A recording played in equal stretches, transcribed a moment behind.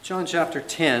John chapter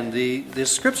 10, the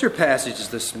scripture passages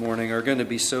this morning are going to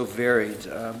be so varied.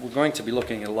 We're going to be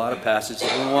looking at a lot of passages.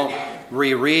 We won't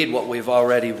reread what we've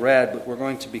already read, but we're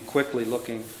going to be quickly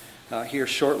looking here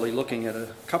shortly, looking at a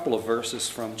couple of verses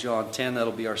from John 10.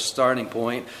 That'll be our starting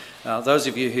point. Those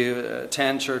of you who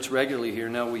attend church regularly here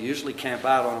know we usually camp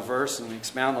out on a verse and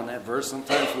expound on that verse.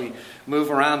 Sometimes we move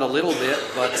around a little bit,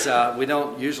 but we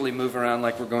don't usually move around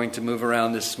like we're going to move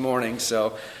around this morning.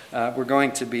 So we're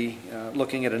going to be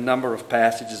looking at a number of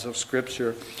passages of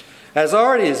Scripture. As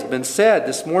already has been said,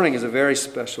 this morning is a very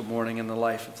special morning in the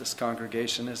life of this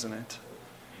congregation, isn't it?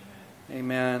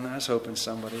 Amen. I was hoping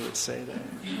somebody would say that.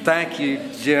 Thank you,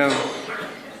 Jim.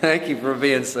 Thank you for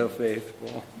being so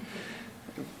faithful.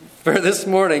 For this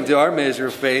morning, to our measure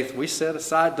of faith, we set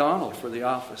aside Donald for the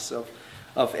office of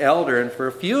elder. And for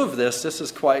a few of this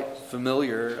is quite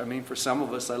familiar. I mean, for some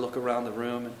of us, I look around the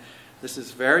room and this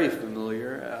is very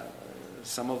familiar.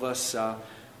 Some of us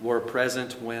were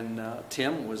present when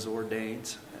Tim was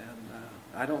ordained.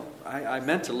 And I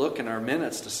meant to look in our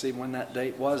minutes to see when that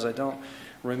date was. I don't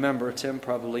remember. Tim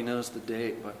probably knows the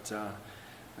date. But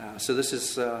so this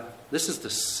is the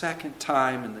second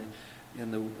time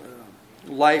in the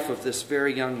life of this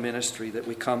very young ministry that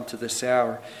we come to this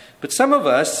hour. But some of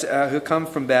us who come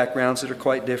from backgrounds that are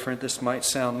quite different, this might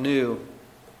sound new.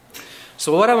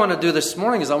 So what I want to do this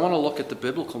morning is I want to look at the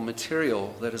biblical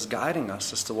material that is guiding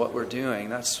us as to what we're doing.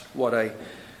 That's what I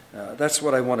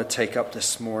want to take up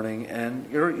this morning.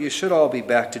 And you should all be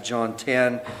back to John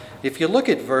 10. If you look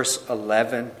at verse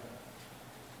 11,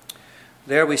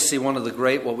 there we see one of the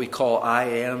great, what we call I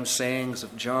am sayings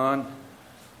of John.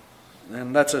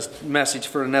 And that's a message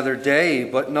for another day.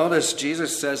 But notice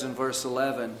Jesus says in verse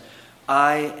 11,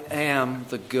 I am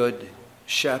the good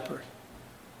shepherd.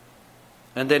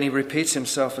 And then he repeats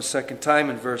himself a second time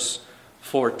in verse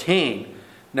 14.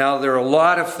 Now, there are a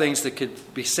lot of things that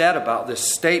could be said about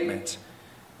this statement.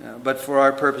 But for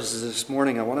our purposes this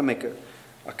morning, I want to make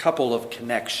a couple of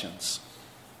connections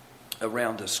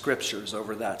around the Scriptures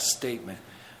over that statement.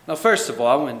 Now, first of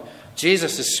all, when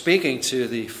Jesus is speaking to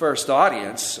the first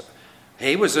audience,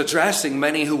 he was addressing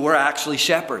many who were actually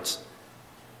shepherds.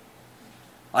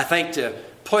 I think to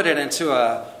put it into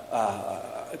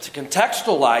to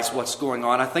contextualize what's going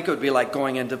on, I think it would be like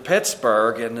going into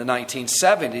Pittsburgh in the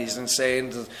 1970s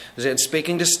and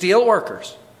speaking to steel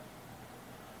workers.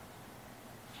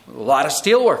 A lot of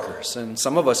steel workers, and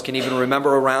some of us can even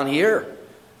remember around here,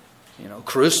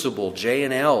 Crucible,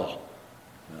 J&L,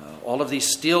 all of these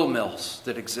steel mills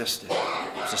that existed.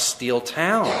 It was a steel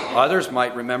town. Others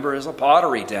might remember it as a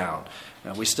pottery town.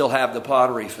 We still have the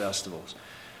pottery festivals.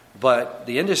 But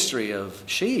the industry of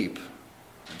sheep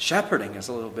and shepherding is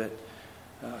a little bit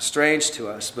strange to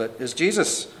us. But as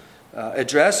Jesus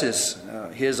addresses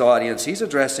his audience, he's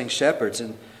addressing shepherds.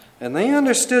 And they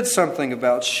understood something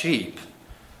about sheep.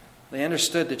 They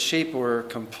understood that sheep were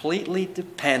completely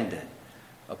dependent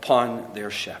upon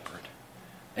their shepherd.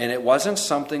 And it wasn't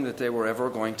something that they were ever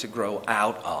going to grow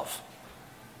out of.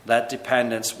 That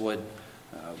dependence would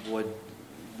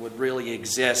really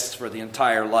exist for the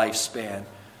entire lifespan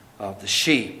of the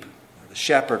sheep. The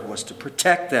shepherd was to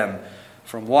protect them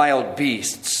from wild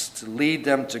beasts, to lead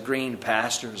them to green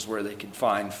pastures where they could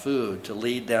find food, to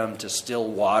lead them to still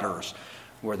waters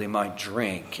where they might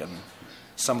drink. And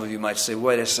some of you might say,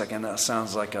 wait a second, that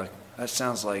sounds like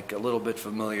a little bit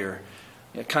familiar.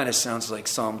 It kind of sounds like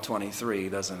Psalm 23,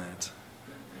 doesn't it?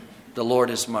 The Lord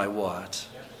is my what?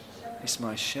 He's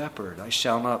my shepherd. I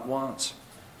shall not want.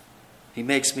 He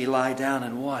makes me lie down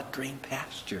in what? Green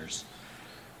pastures.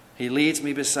 He leads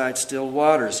me beside still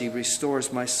waters. He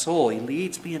restores my soul. He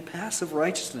leads me in paths of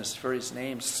righteousness for his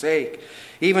name's sake.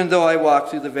 Even though I walk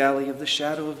through the valley of the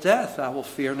shadow of death, I will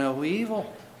fear no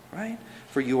evil. Right?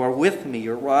 For you are with me,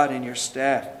 your rod and your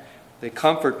staff. They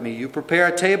comfort me. You prepare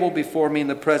a table before me in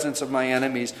the presence of my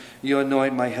enemies. You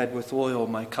anoint my head with oil.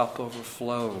 My cup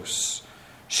overflows.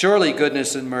 Surely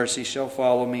goodness and mercy shall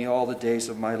follow me all the days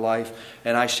of my life,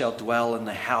 and I shall dwell in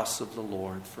the house of the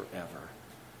Lord forever.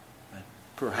 And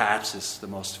perhaps it's the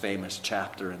most famous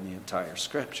chapter in the entire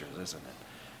Scriptures, isn't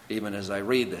it? Even as I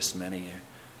read this, many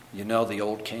you know the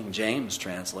old King James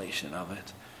translation of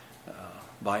it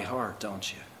by heart,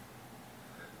 don't you?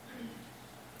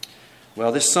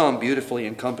 Well, this psalm beautifully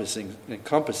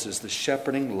encompasses the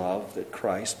shepherding love that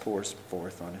Christ pours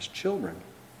forth on his children.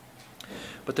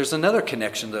 But there's another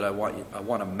connection that I want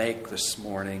to make this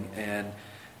morning, and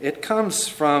it comes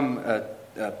from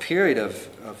a period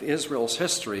of Israel's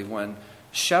history when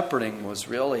shepherding was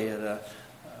really at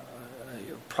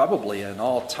probably an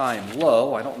all-time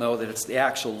low. I don't know that it's the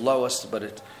actual lowest, but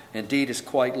it indeed is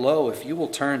quite low. If you will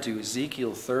turn to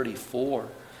Ezekiel 34,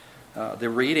 The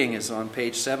reading is on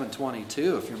page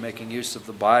 722 if you're making use of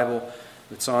the Bible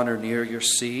that's on or near your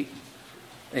seat.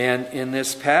 And in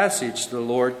this passage, the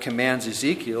Lord commands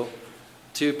Ezekiel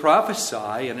to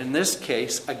prophesy, and in this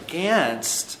case,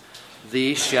 against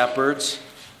the shepherds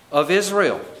of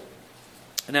Israel.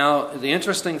 Now, the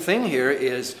interesting thing here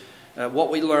is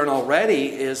what we learn already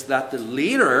is that the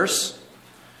leaders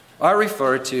are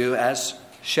referred to as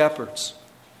shepherds.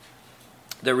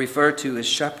 They're referred to as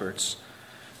shepherds.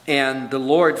 And the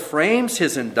Lord frames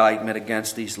his indictment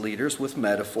against these leaders with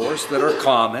metaphors that are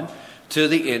common to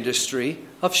the industry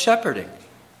of shepherding.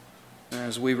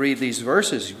 As we read these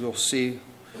verses, you'll see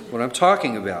what I'm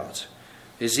talking about.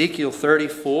 Ezekiel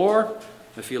 34,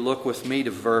 if you look with me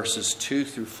to verses 2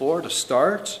 through 4 to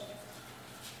start.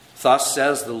 Thus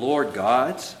says the Lord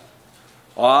God,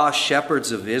 "Ah,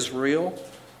 shepherds of Israel,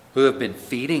 who have been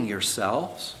feeding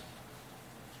yourselves."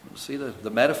 See the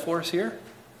metaphors here?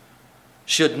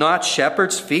 "Should not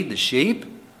shepherds feed the sheep?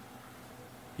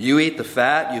 You eat the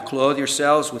fat, you clothe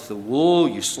yourselves with the wool,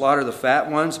 you slaughter the fat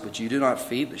ones, but you do not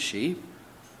feed the sheep.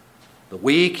 The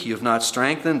weak you have not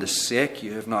strengthened, the sick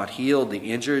you have not healed,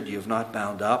 the injured you have not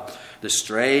bound up, the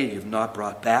stray you have not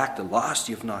brought back, the lost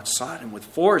you have not sought, and with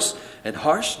force and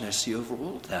harshness you have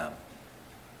ruled them."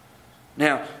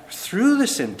 Now, through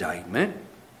this indictment,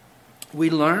 we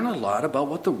learn a lot about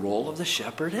what the role of the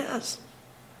shepherd is.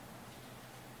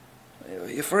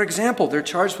 For example, they're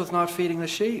charged with not feeding the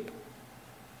sheep.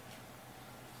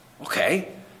 Okay,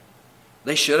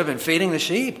 they should have been feeding the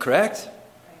sheep, correct?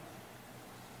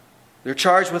 They're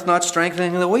charged with not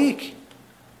strengthening the weak.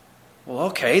 Well,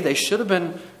 okay, they should have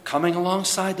been coming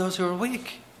alongside those who are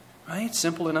weak, right?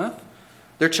 Simple enough.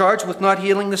 They're charged with not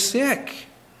healing the sick.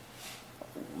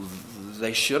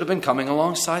 They should have been coming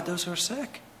alongside those who are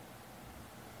sick.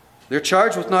 They're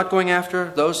charged with not going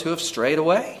after those who have strayed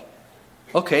away.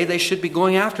 Okay, they should be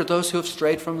going after those who have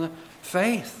strayed from the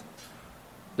faith.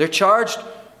 They're charged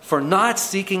for not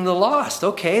seeking the lost.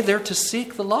 Okay, they're to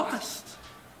seek the lost.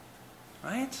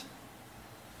 Right?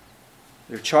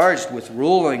 They're charged with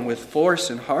ruling with force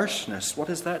and harshness. What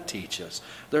does that teach us?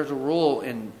 They're to rule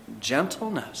in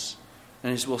gentleness.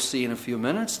 And as we'll see in a few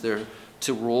minutes, they're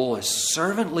to rule as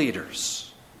servant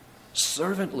leaders.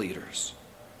 Servant leaders.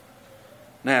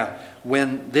 Now,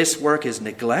 when this work is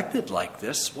neglected like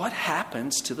this, what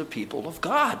happens to the people of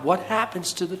God? What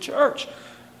happens to the church?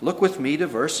 Look with me to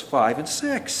verse 5 and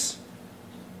 6.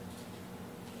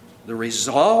 The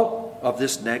result of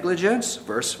this negligence,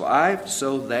 verse 5,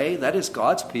 so they, that is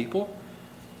God's people,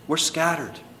 were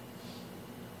scattered.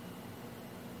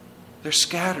 They're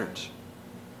scattered.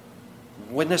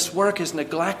 When this work is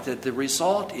neglected, the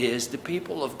result is the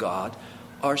people of God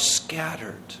are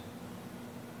scattered.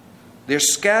 They're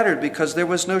scattered because there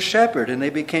was no shepherd, and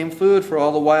they became food for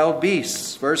all the wild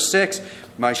beasts. Verse 6,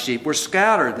 my sheep were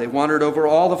scattered. They wandered over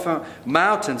all the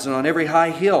mountains and on every high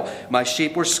hill. My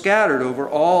sheep were scattered over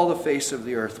all the face of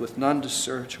the earth, with none to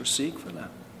search or seek for them.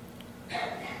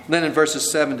 Then in verses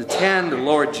 7 to 10, the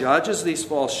Lord judges these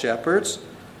false shepherds.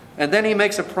 And then he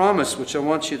makes a promise, which I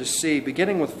want you to see,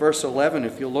 beginning with verse 11,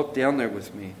 if you'll look down there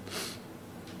with me.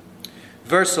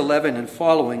 Verse 11 and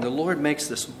following, the Lord makes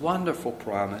this wonderful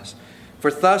promise. For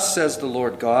thus says the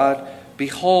Lord God,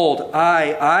 behold,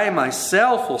 I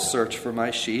myself will search for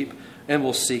my sheep and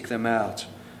will seek them out.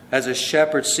 As a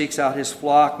shepherd seeks out his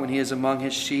flock when he is among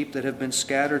his sheep that have been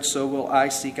scattered, so will I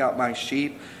seek out my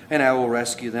sheep, and I will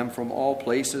rescue them from all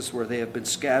places where they have been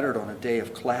scattered on a day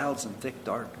of clouds and thick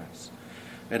darkness.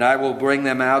 And I will bring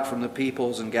them out from the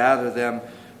peoples and gather them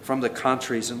from the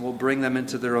countries, and will bring them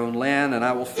into their own land, and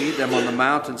I will feed them on the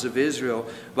mountains of Israel,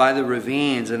 by the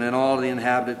ravines, and in all the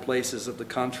inhabited places of the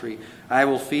country. I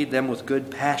will feed them with good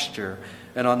pasture,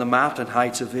 and on the mountain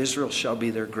heights of Israel shall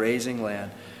be their grazing land.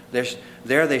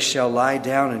 There they shall lie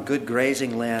down in good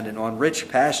grazing land, and on rich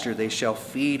pasture they shall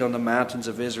feed on the mountains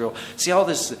of Israel. See all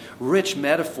this rich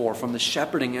metaphor from the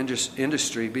shepherding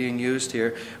industry being used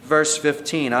here. Verse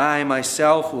 15, I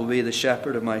myself will be the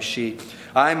shepherd of my sheep.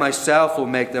 I myself will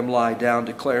make them lie down,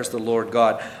 declares the Lord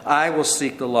God. I will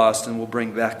seek the lost and will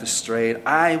bring back the strayed.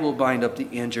 I will bind up the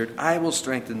injured. I will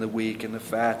strengthen the weak and the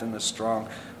fat and the strong.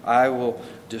 I will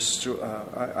destroy.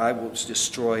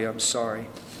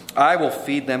 I will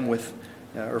feed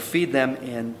them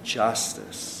in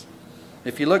justice.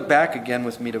 If you look back again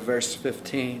with me to verse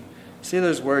 15, see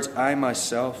those words, I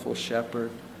myself will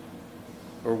shepherd,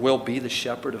 or will be the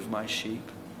shepherd of my sheep.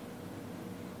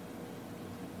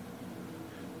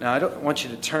 Now, I don't want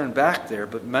you to turn back there,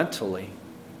 but mentally,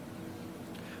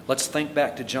 let's think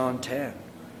back to John 10.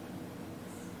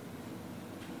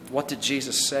 What did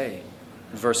Jesus say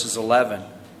in verses 11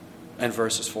 and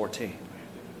verses 14?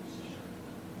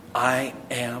 I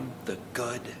am the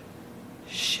good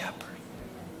shepherd.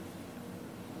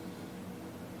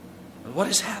 What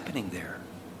is happening there?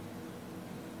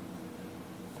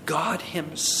 God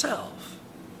himself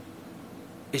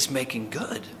is making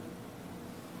good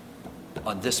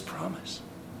on this promise.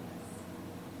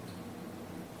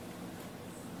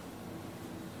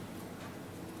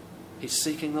 He's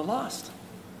seeking the lost.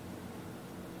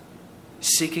 He's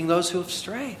seeking those who have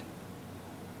strayed.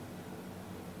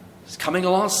 He's coming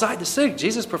alongside the sick.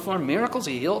 Jesus performed miracles.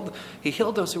 He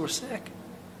healed those who were sick.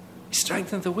 He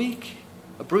strengthened the weak.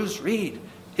 A bruised reed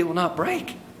he will not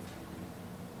break.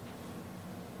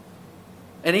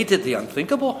 And he did the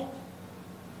unthinkable.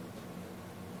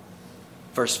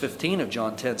 Verse 15 of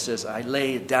John 10 says, I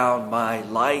lay down my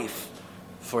life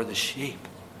for the sheep.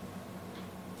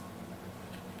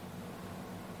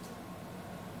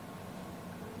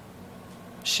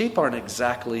 Sheep aren't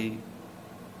exactly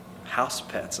house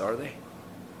pets, are they?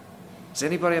 Does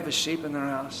anybody have a sheep in their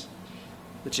house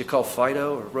that you call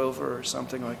Fido or Rover or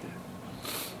something like that?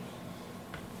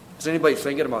 Is anybody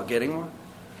thinking about getting one?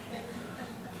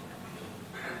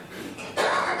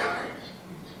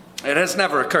 It has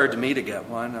never occurred to me to get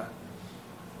one.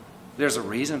 There's a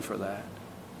reason for that.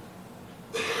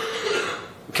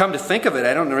 Come to think of it,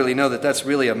 I don't really know that that's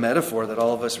really a metaphor that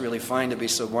all of us really find to be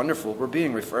so wonderful. We're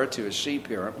being referred to as sheep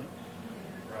here, aren't we?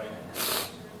 Right.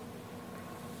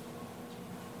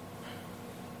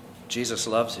 Jesus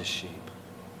loves his sheep.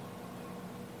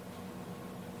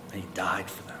 And he died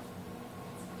for them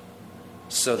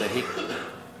so that he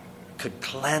could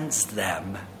cleanse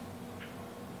them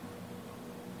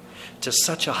to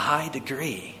such a high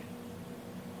degree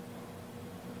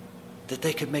that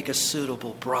they could make a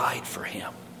suitable bride for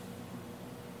him.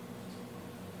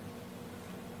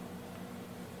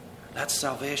 That's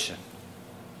salvation.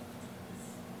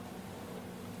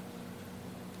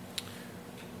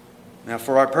 Now,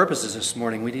 for our purposes this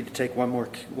morning, we need to take one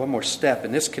more step,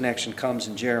 and this connection comes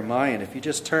in Jeremiah. And if you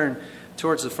just turn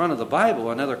towards the front of the Bible,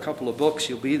 another couple of books,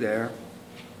 you'll be there.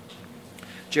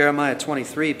 Jeremiah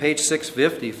 23, page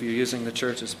 650, if you're using the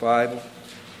church's Bible.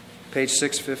 Page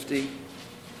 650.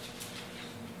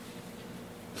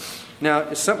 Now,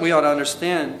 it's something we ought to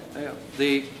understand.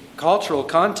 The cultural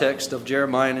context of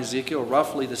Jeremiah and Ezekiel are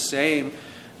roughly the same.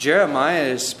 Jeremiah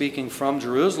is speaking from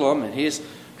Jerusalem, and he's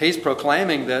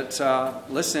proclaiming that,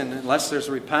 listen, unless there's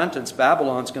repentance,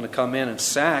 Babylon's going to come in and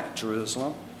sack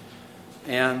Jerusalem.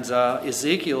 And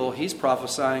Ezekiel, he's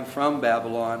prophesying from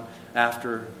Babylon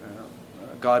after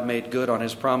God made good on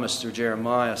his promise through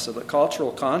Jeremiah. So the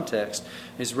cultural context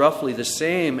is roughly the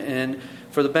same. And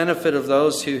for the benefit of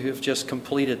those who have just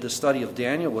completed the study of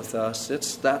Daniel with us,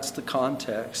 that's the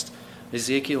context.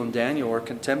 Ezekiel and Daniel are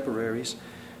contemporaries.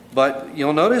 But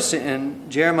you'll notice in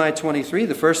Jeremiah 23,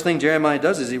 the first thing Jeremiah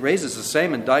does is he raises the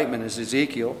same indictment as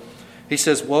Ezekiel. He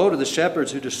says, "Woe to the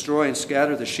shepherds who destroy and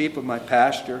scatter the sheep of my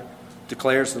pasture,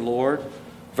 declares the Lord."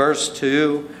 Verse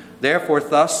 2, "Therefore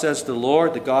thus says the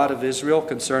Lord, the God of Israel,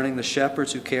 concerning the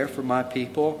shepherds who care for my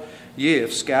people, ye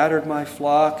have scattered my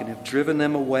flock and have driven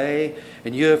them away,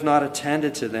 and you have not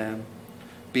attended to them.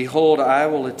 Behold, I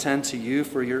will attend to you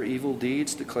for your evil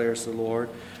deeds, declares the Lord."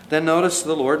 Then notice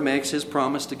the Lord makes his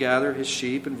promise to gather his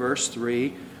sheep in verse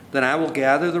 3. "Then I will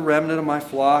gather the remnant of my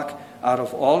flock out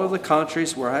of all of the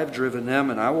countries where I have driven them,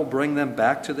 and I will bring them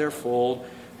back to their fold,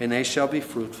 and they shall be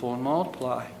fruitful and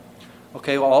multiply."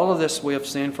 Okay, well, all of this we have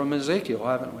seen from Ezekiel,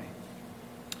 haven't we?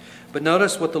 But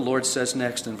notice what the Lord says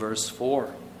next in verse 4.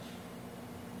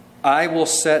 "I will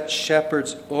set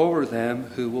shepherds over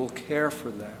them who will care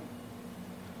for them.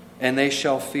 And they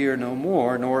shall fear no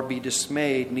more, nor be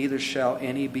dismayed, neither shall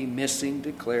any be missing,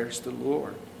 declares the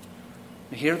Lord."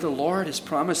 Here the Lord is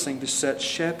promising to set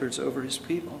shepherds over his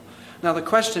people. Now the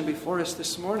question before us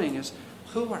this morning is,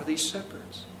 who are these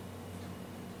shepherds?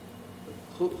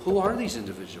 Who are these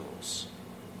individuals?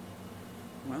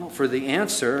 Well, for the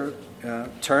answer,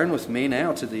 turn with me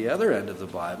now to the other end of the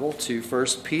Bible, to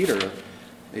 1 Peter.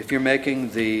 If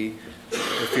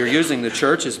you're using the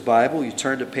church's Bible, you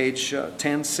turn to page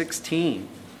 1016.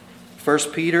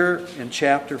 1 Peter in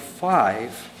chapter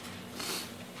 5.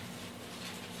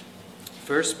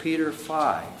 1 Peter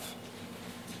 5.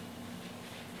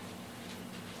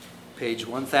 Page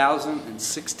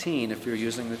 1016 if you're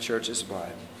using the church's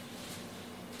Bible.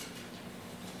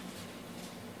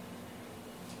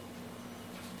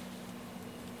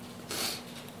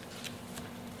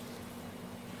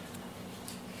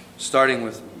 Starting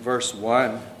with verse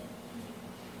 1,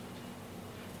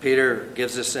 Peter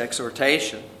gives this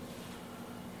exhortation.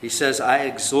 He says, "I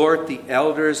exhort the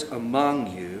elders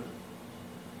among you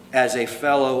as a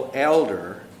fellow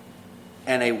elder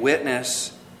and a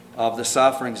witness of the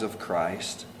sufferings of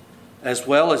Christ, as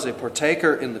well as a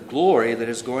partaker in the glory that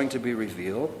is going to be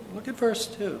revealed. Look at verse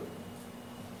 2.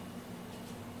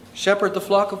 Shepherd the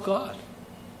flock of God.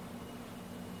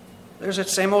 There's that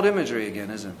same old imagery again,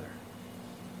 isn't there?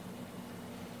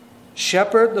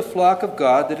 Shepherd the flock of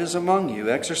God that is among you,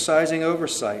 exercising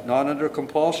oversight, not under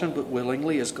compulsion, but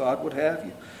willingly, as God would have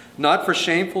you. Not for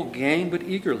shameful gain, but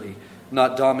eagerly.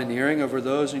 Not domineering over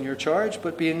those in your charge,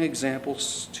 but being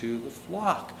examples to the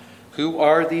flock. Who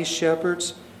are these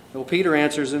shepherds? Well, Peter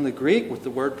answers in the Greek with the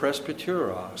word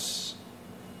presbyteros.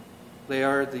 They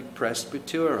are the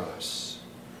presbyteros.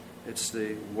 It's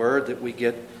the word that we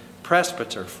get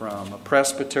presbyter from. A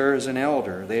presbyter is an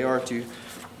elder. They are to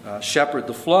shepherd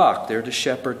the flock. They're to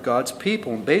shepherd God's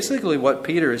people. And basically what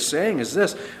Peter is saying is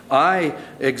this: I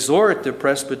exhort the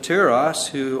presbyteros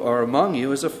who are among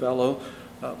you as a fellow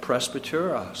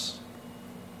presbyteros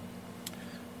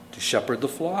to shepherd the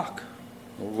flock.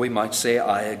 Or we might say,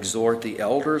 I exhort the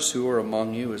elders who are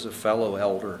among you as a fellow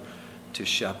elder to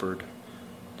shepherd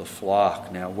the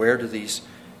flock. Now, where do these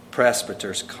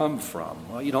presbyters come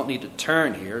from? Well, you don't need to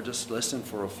turn here. Just listen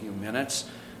for a few minutes.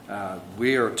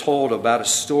 We are told about a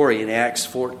story in Acts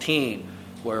 14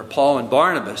 where Paul and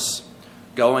Barnabas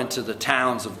go into the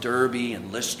towns of Derbe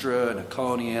and Lystra and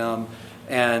Iconium,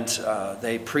 and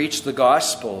they preach the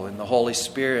gospel, and the Holy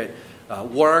Spirit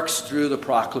works through the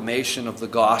proclamation of the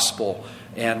gospel.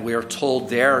 And we are told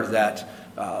there that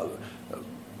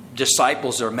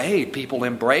disciples are made. People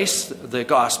embrace the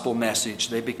gospel message.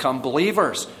 They become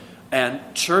believers, and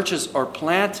churches are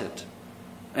planted.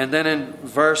 And then in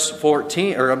verse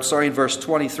 23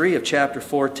 of chapter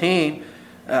 14,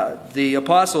 the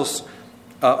apostles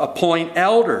appoint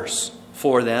elders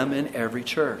for them in every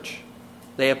church.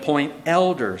 They appoint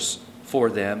elders for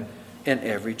them in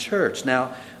every church.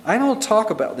 Now, I don't talk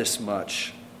about this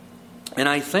much. And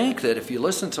I think that if you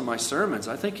listen to my sermons,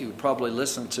 I think you would probably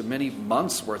listen to many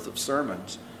months' worth of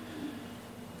sermons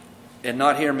and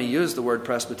not hear me use the word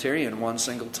Presbyterian one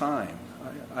single time.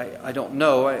 I don't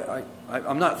know.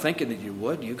 I'm not thinking that you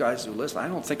would. You guys who listen, I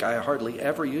don't think I hardly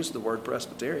ever use the word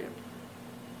Presbyterian.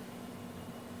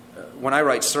 When I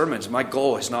write sermons, my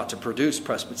goal is not to produce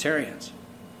Presbyterians.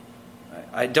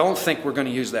 I don't think we're going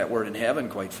to use that word in heaven,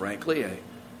 quite frankly.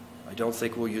 I don't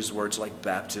think we'll use words like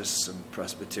Baptists and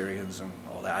Presbyterians and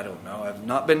all that. I don't know. I've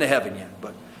not been to heaven yet,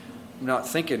 but I'm not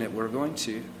thinking that we're going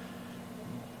to.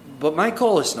 But my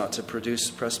goal is not to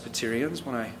produce Presbyterians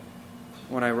when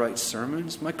I write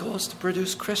sermons. My goal is to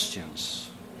produce Christians.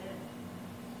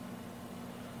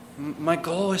 My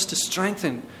goal is to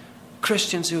strengthen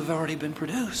Christians who have already been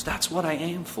produced. That's what I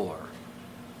aim for.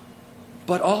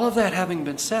 But all of that having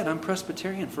been said, I'm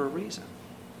Presbyterian for a reason.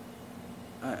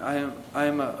 I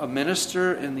am a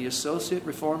minister in the Associate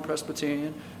Reformed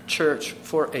Presbyterian Church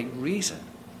for a reason.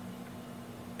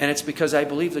 And it's because I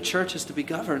believe the church is to be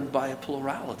governed by a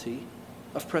plurality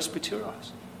of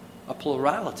presbyteros, a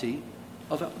plurality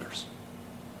of elders.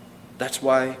 That's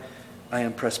why I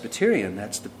am Presbyterian.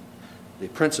 That's the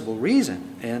principal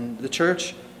reason. And the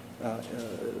church,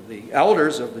 the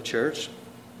elders of the church,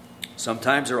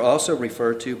 sometimes are also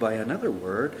referred to by another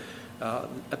word,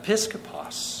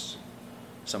 episkopos.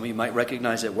 Some of you might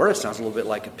recognize that word. It sounds a little bit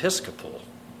like episcopal.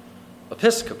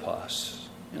 Episkopos.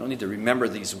 You don't need to remember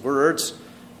these words.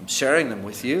 I'm sharing them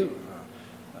with you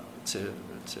to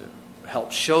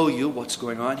help show you what's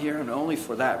going on here, and only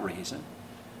for that reason.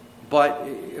 But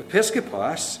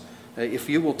episkopos, if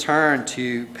you will turn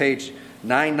to page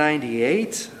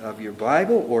 998 of your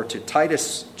Bible, or to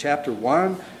Titus chapter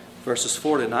 1, verses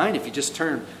 4 to 9, if you just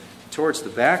turn towards the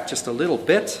back just a little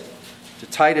bit, to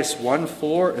Titus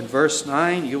 1:4 and verse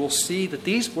 9, you will see that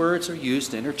these words are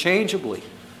used interchangeably.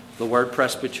 The word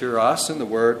presbyteros and the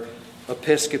word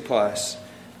episkopos.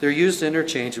 They're used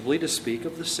interchangeably to speak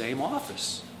of the same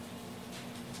office.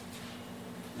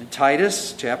 In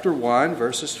Titus chapter 1,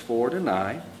 verses 4 to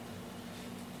 9,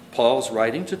 Paul's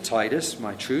writing to Titus,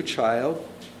 my true child,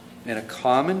 in a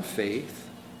common faith.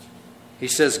 He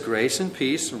says, grace and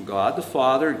peace from God the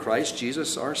Father and Christ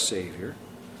Jesus our Savior.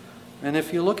 And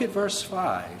if you look at verse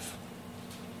 5,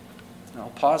 I'll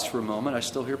pause for a moment. I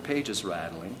still hear pages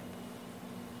rattling.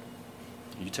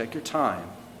 You take your time.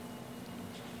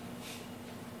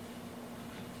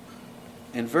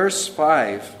 In verse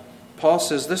 5, Paul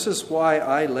says, this is why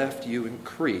I left you in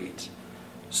Crete,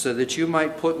 so that you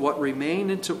might put what remained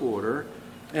into order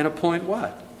and appoint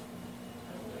what?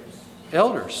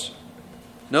 Elders.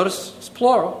 Notice it's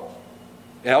plural.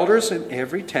 Elders in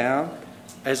every town,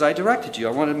 as I directed you.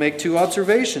 I want to make two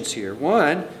observations here.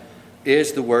 One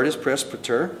is the word is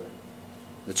presbyter.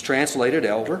 It's translated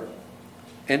elder.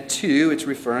 And 2, it's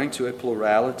referring to a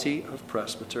plurality of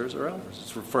presbyters or elders.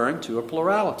 It's referring to a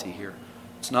plurality here.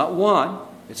 It's not one,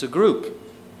 it's a group.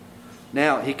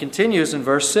 Now, he continues in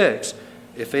verse 6.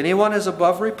 If anyone is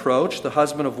above reproach, the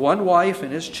husband of one wife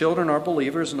and his children are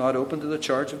believers, not open to the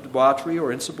charge of debauchery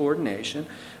or insubordination.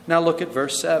 Now look at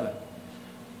verse 7.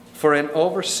 For an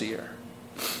overseer,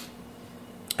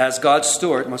 as God's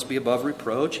steward, must be above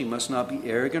reproach. He must not be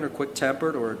arrogant or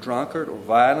quick-tempered or a drunkard or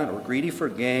violent or greedy for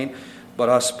gain, but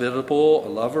hospitable, a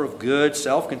lover of good,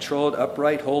 self-controlled,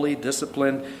 upright, holy,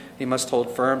 disciplined. He must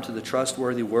hold firm to the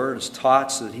trustworthy word as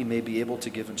taught, so that he may be able to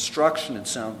give instruction in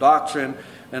sound doctrine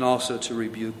and also to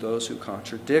rebuke those who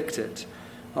contradict it.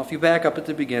 Now, if you back up at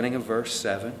the beginning of verse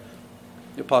 7,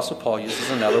 the Apostle Paul uses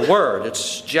another word.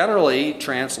 It's generally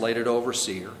translated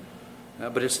overseer,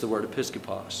 but it's the word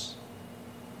episkopos.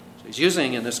 So he's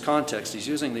using, in this context, he's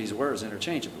using these words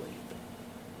interchangeably.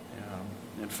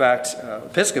 In fact,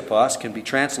 episkopos can be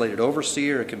translated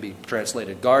overseer, it can be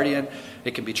translated guardian,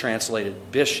 it can be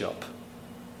translated bishop.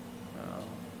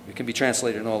 It can be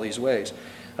translated in all these ways.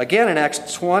 Again, in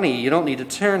Acts 20, you don't need to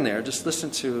turn there. Just listen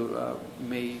to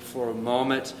me for a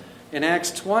moment. In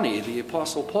Acts 20, the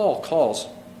Apostle Paul calls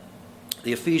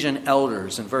the Ephesian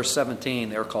elders, in verse 17,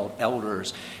 they're called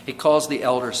elders. He calls the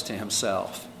elders to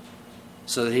himself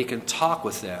so that he can talk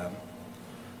with them.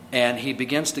 And he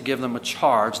begins to give them a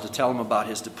charge to tell them about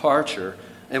his departure.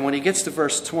 And when he gets to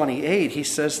verse 28, he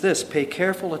says this, pay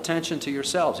careful attention to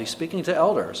yourselves. He's speaking to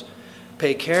elders.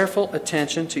 Pay careful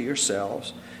attention to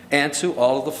yourselves and to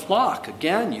all of the flock.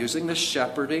 Again, using the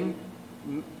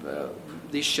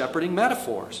these shepherding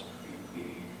metaphors.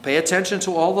 Pay attention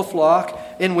to all the flock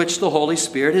in which the Holy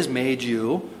Spirit has made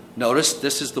you. Notice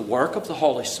this is the work of the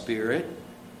Holy Spirit.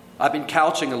 I've been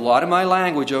couching a lot of my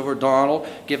language over Donald,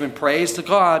 giving praise to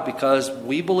God because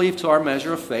we believe to our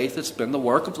measure of faith it's been the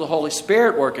work of the Holy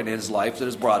Spirit working in his life that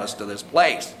has brought us to this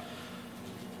place.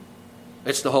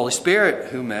 It's the Holy Spirit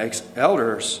who makes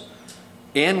elders,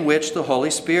 in which the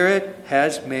Holy Spirit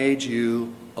has made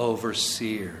you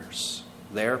overseers.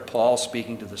 There, Paul,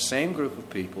 speaking to the same group of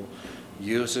people,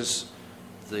 uses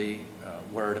the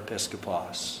word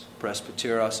episkopos.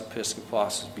 Presbyteros,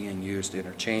 episkopos is being used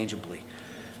interchangeably.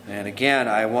 And again,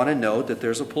 I want to note that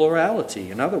there's a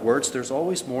plurality. In other words, there's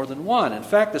always more than one. In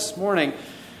fact, this morning,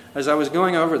 as I was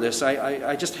going over this,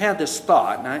 I just had this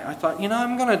thought. And I thought,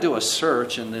 I'm going to do a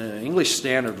search in the English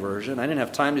Standard Version. I didn't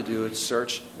have time to do a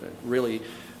search really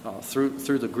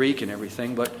through the Greek and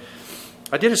everything. But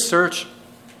I did a search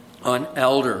on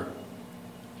elder,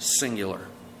 singular,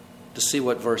 to see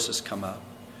what verses come up.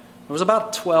 There was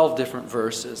about 12 different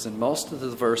verses, and most of the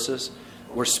verses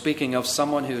we're speaking of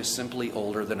someone who is simply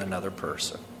older than another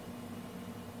person.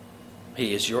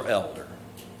 He is your elder.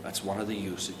 That's one of the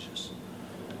usages.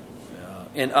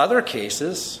 In other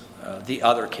cases,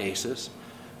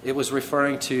 it was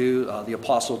referring to the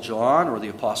Apostle John or the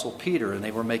Apostle Peter, and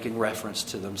they were making reference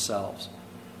to themselves.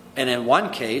 And in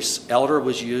one case, elder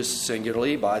was used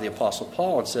singularly by the Apostle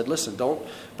Paul and said, listen, don't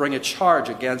bring a charge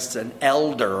against an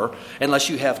elder unless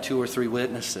you have 2 or 3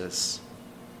 witnesses.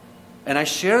 And I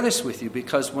share this with you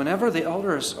because whenever the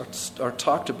elders are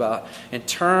talked about in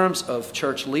terms of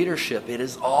church leadership, it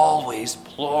is always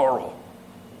plural.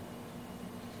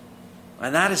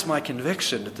 And that is my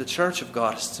conviction, that the church of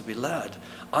God is to be led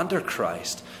under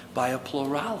Christ by a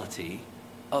plurality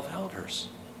of elders.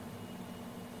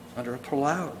 Under a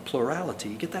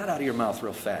plurality. Get that out of your mouth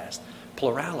real fast.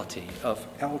 Plurality of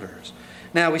elders.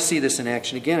 Now we see this in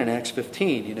action again in Acts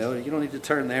 15. You don't need to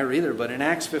turn there either, but in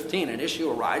Acts 15 an issue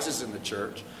arises in the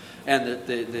church. And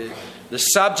the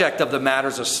subject of the matter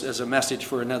is a message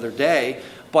for another day,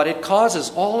 but it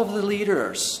causes all of the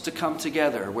leaders to come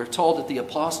together. We're told that the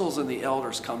apostles and the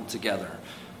elders come together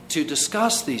to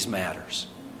discuss these matters.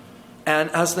 And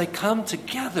as they come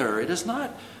together, it's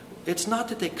not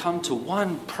that they come to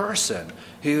one person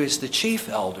who is the chief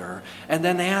elder, and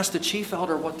then they ask the chief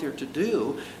elder what they're to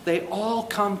do. They all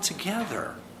come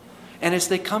together. And as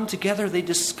they come together, they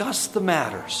discuss the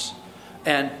matters.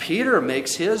 And Peter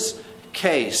makes his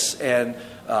case, and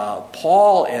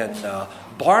Paul and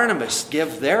Barnabas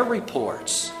give their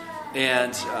reports.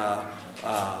 And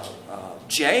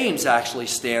James actually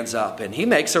stands up, and he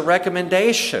makes a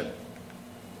recommendation.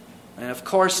 And of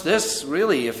course, this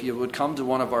really, if you would come to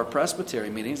one of our presbytery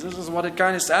meetings, this is what it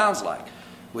kind of sounds like.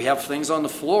 We have things on the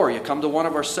floor. You come to one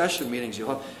of our session meetings,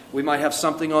 we might have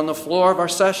something on the floor of our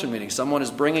session meeting. Someone is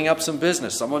bringing up some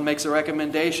business. Someone makes a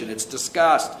recommendation. It's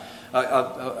discussed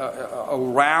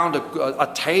around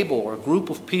a table or a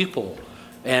group of people,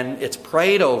 and it's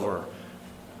prayed over.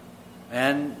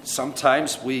 And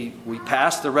sometimes we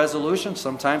pass the resolution.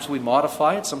 Sometimes we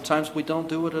modify it. Sometimes we don't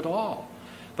do it at all.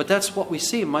 But that's what we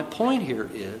see. My point here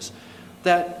is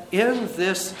that in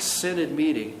this synod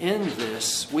meeting,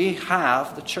 we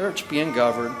have the church being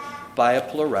governed by a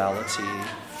plurality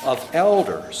of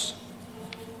elders.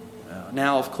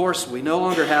 Now, of course, we no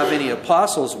longer have any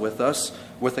apostles with us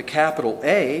with a capital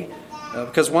A,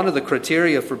 because one of the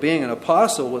criteria for being an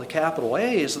apostle with a capital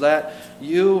A is that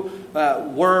you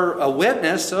were a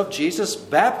witness of Jesus'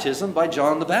 baptism by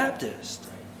John the Baptist.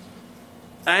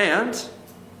 And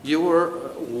you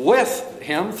were with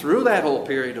him through that whole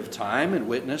period of time and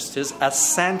witnessed his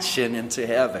ascension into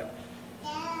heaven.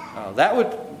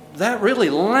 That really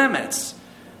limits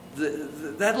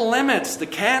the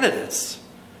candidates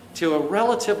to a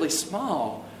relatively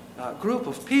small group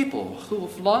of people who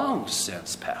have long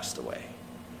since passed away.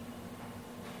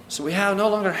 So we no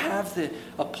longer have the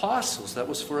apostles. That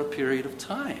was for a period of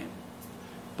time.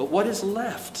 But what is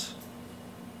left?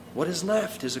 What is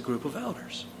left is a group of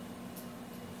elders.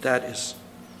 That is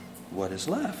what is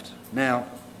left. Now,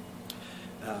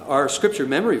 our scripture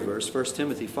memory verse, 1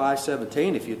 Timothy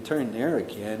 5:17, if you turn there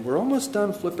again, we're almost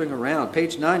done flipping around.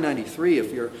 Page 993,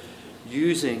 if you're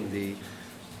using the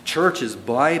church's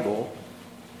Bible.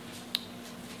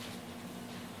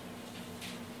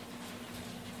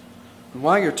 And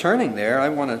while you're turning there, I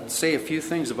want to say a few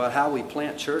things about how we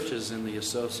plant churches in the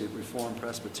Associate Reformed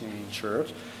Presbyterian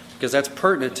Church, because that's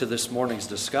pertinent to this morning's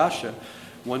discussion.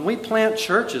 When we plant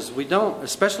churches, we don't,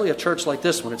 especially a church like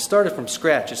this, when it started from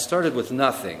scratch, it started with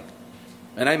nothing.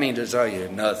 And I mean to tell you,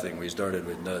 nothing. We started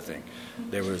with nothing.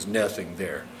 There was nothing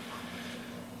there.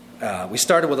 We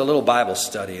started with a little Bible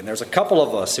study, and there's a couple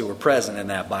of us who were present in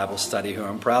that Bible study who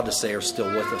I'm proud to say are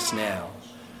still with us now.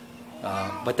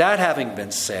 But that having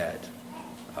been said,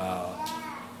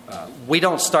 we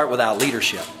don't start without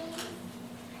leadership.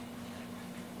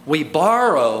 We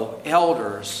borrow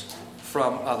elders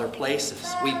from other places.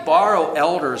 We borrow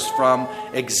elders from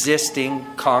existing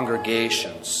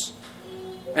congregations.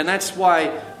 And that's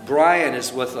why Brian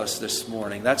is with us this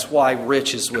morning. That's why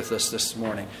Rich is with us this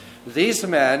morning. These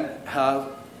men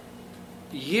have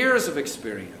years of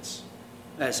experience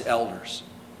as elders.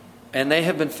 And they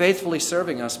have been faithfully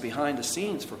serving us behind the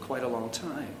scenes for quite a long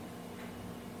time.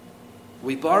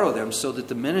 We borrow them so that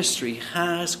the ministry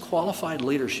has qualified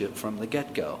leadership from the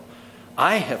get-go.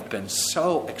 I have been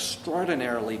so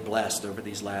extraordinarily blessed over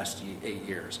these last 8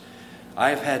 years.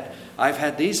 I've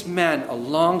had these men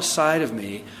alongside of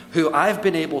me who I've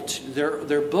been able to,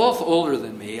 they're both older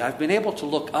than me. I've been able to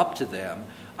look up to them.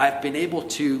 I've been able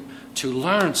to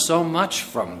learn so much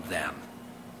from them.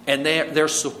 And their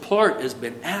support has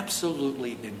been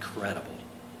absolutely incredible.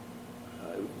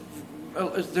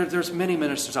 There's many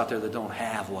ministers out there that don't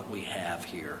have what we have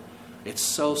here. It's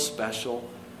so special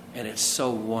and it's so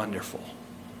wonderful.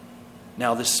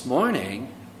 Now this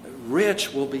morning,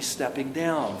 Rich will be stepping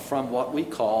down from what we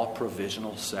call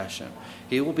provisional session.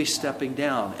 He will be stepping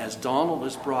down as Donald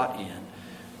is brought in.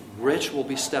 Rich will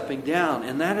be stepping down,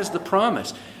 and that is the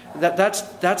promise.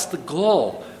 That's the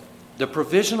goal. The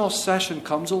provisional session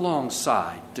comes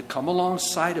alongside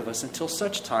of us until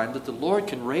such time that the Lord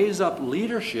can raise up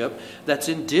leadership that's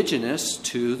indigenous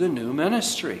to the new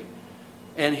ministry.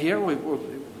 And here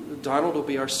Donald will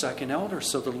be our second elder.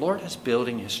 So the Lord is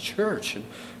building his church, and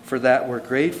for that we're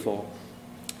grateful.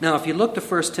 Now, if you look to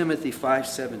 1 Timothy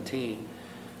 5:17,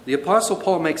 the Apostle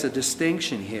Paul makes a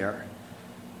distinction here.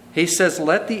 He says,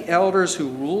 "Let the elders who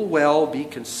rule well be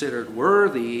considered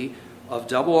worthy of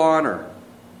double honor,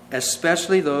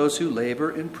 especially those who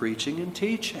labor in preaching and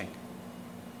teaching."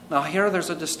 Now here there's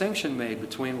a distinction made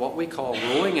between what we call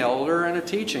ruling elder and a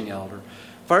teaching elder.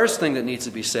 First thing that needs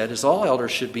to be said is all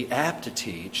elders should be apt to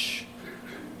teach.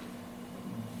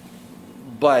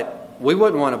 But we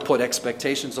wouldn't want to put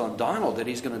expectations on Donald that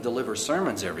he's going to deliver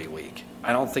sermons every week.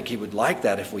 I don't think he would like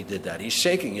that if we did that. He's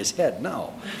shaking his head.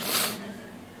 No.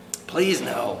 Please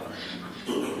no.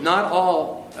 Not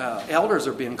all elders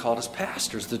are being called as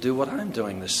pastors to do what I'm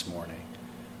doing this morning.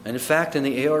 And in fact, in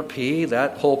the ARP,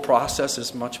 that whole process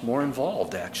is much more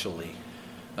involved, actually.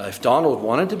 If Donald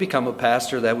wanted to become a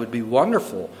pastor, that would be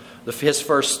wonderful. His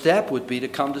first step would be to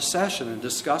come to session and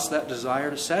discuss that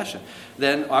desire to session.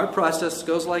 Then our process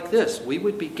goes like this. We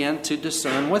would begin to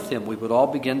discern with him. We would all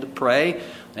begin to pray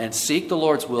and seek the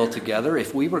Lord's will together.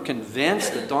 If we were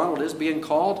convinced that Donald is being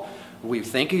called, we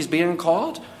think he's being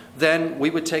called, then we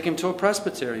would take him to a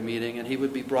presbytery meeting and he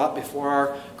would be brought before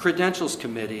our credentials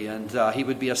committee, and he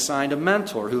would be assigned a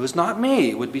mentor who is not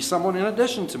me. It would be someone in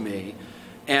addition to me.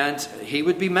 And he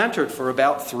would be mentored for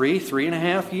about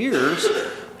 3.5 years.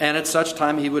 And at such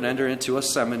time, he would enter into a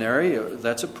seminary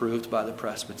that's approved by the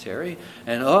presbytery.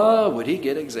 And would he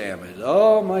get examined?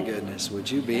 Oh, my goodness, would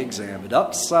you be examined?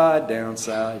 Upside,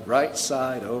 downside, right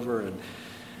side, over. And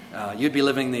you'd be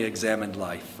living the examined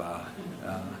life.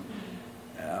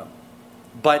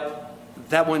 But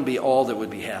that wouldn't be all that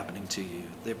would be happening to you.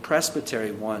 The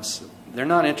presbytery they're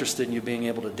not interested in you being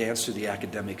able to dance through the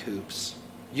academic hoops.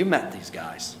 You met these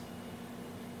guys.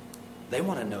 They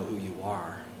want to know who you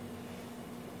are.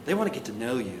 They want to get to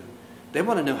know you. They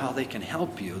want to know how they can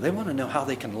help you. They want to know how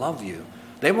they can love you.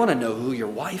 They want to know who your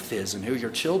wife is and who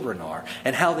your children are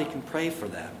and how they can pray for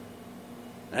them.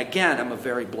 And again, I'm a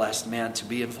very blessed man to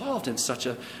be involved in such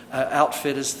an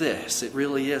outfit as this. It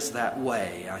really is that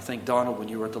way. I think, Donald, when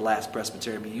you were at the last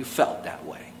Presbyterian, you felt that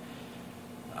way.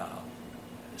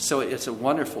 So it's a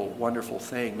wonderful, wonderful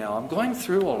thing. Now, I'm going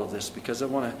through all of this because I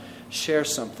want to share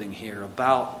something here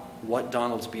about what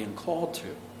Donald's being called to.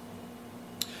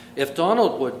 If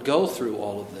Donald would go through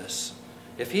all of this,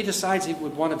 if he decides he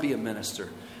would want to be a minister,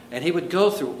 and he would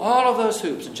go through all of those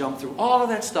hoops and jump through all of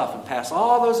that stuff and pass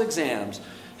all those exams,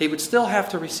 he would still have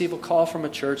to receive a call from a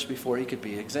church before he could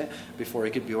be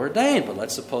ordained. But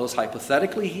let's suppose,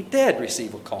 hypothetically, he did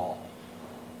receive a call.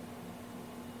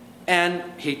 And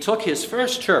he took his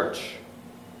first church,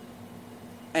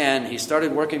 and he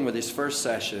started working with his first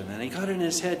session, and he got in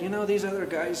his head, these other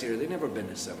guys here, they've never been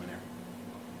to seminary.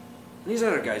 These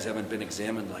other guys haven't been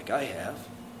examined like I have.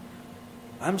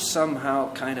 I'm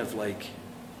somehow kind of like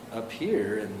up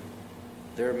here, and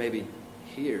they're maybe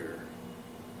here.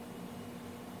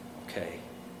 Okay.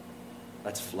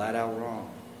 That's flat out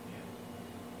wrong.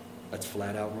 That's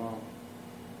flat out wrong.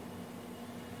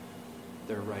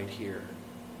 They're right here.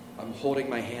 I'm holding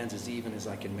my hands as even as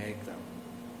I can make them.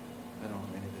 I don't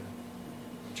want to do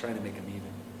that. I'm trying to make them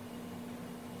even.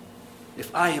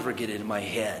 If I ever get it in my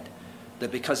head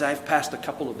that because I've passed a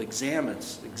couple of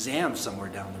exams somewhere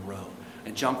down the road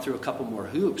and jumped through a couple more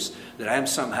hoops, that I'm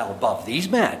somehow above these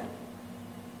men,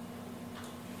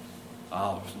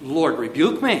 Lord,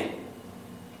 rebuke me.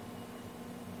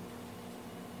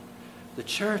 The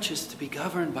church is to be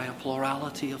governed by a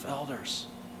plurality of elders.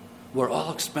 We're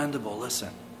all expendable. Listen,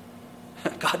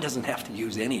 God doesn't have to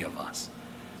use any of us.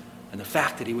 And the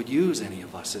fact that he would use any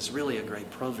of us is really a great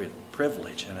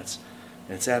privilege, and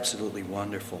it's absolutely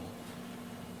wonderful.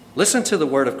 Listen to the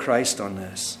word of Christ on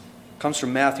this. It comes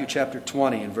from Matthew chapter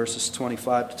 20 and verses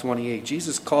 25 to 28.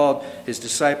 Jesus called his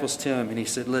disciples to him, and he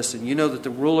said, listen, you know that the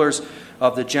rulers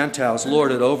of the Gentiles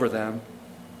lord it over them,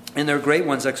 and their great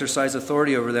ones exercise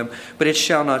authority over them. But it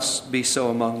shall not be so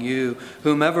among you.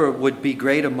 Whomever would be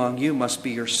great among you must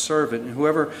be your servant, and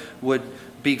whoever would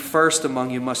be first among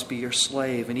you must be your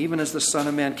slave. And even as the Son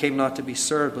of Man came not to be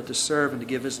served, but to serve and to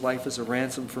give his life as a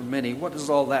ransom for many. What does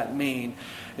all that mean?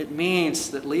 It means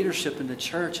that leadership in the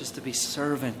church is to be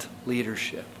servant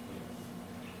leadership.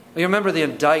 You remember the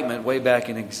indictment way back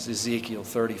in Ezekiel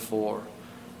 34.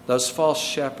 Those false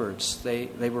shepherds, they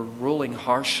were ruling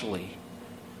harshly.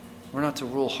 We're not to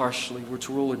rule harshly, we're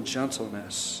to rule in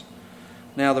gentleness.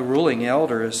 Now, the ruling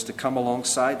elder is to come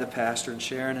alongside the pastor and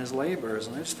share in his labors.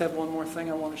 And I just have one more thing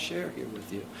I want to share here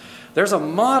with you. There's a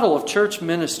model of church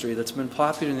ministry that's been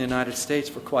popular in the United States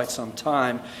for quite some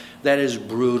time that is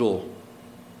brutal.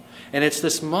 And it's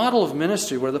this model of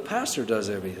ministry where the pastor does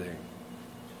everything.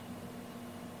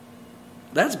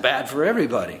 That's bad for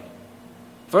everybody.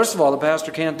 First of all, the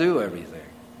pastor can't do everything.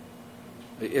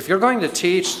 If you're going to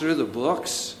teach through the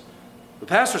books, the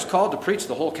pastor's called to preach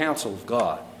the whole counsel of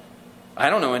God. I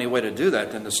don't know any way to do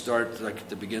that than to start like at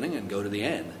the beginning and go to the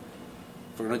end.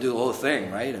 If we're going to do the whole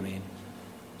thing, right?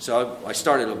 So I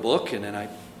started a book, and then I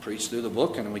preach through the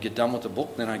book, and when we get done with the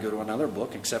book, then I go to another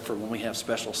book, except for when we have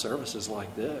special services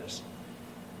like this.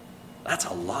 That's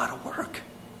a lot of work.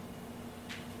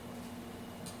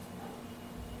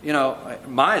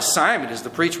 My assignment is to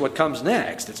preach what comes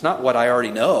next. It's not what I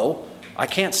already know. I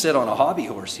can't sit on a hobby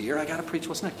horse here. I got to preach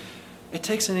what's next. It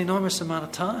takes an enormous amount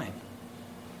of time.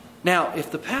 Now, if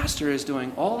the pastor is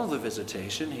doing all of the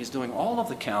visitation, he's doing all of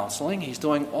the counseling, he's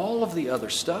doing all of the other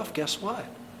stuff, guess what?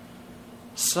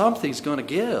 Something's going to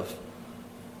give.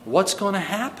 What's going to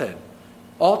happen?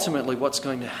 Ultimately, what's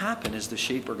going to happen is the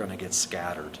sheep are going to get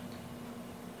scattered.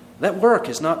 That work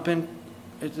has not been,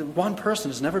 one person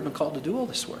has never been called to do all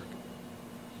this work.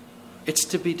 It's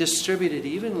to be distributed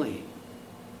evenly.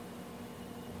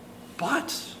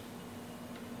 But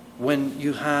when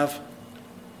you have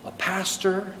a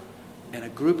pastor and a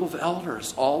group of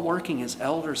elders all working as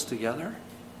elders together,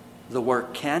 the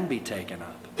work can be taken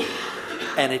up.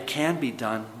 And it can be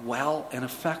done well and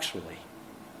effectually.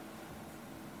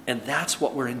 And that's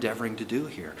what we're endeavoring to do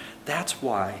here. That's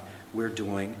why we're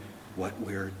doing what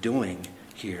we're doing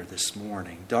here this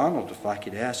morning. Donald, if I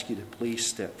could ask you to please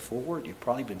step forward. You've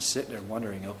probably been sitting there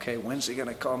wondering, okay, when's he going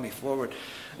to call me forward?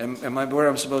 Am I where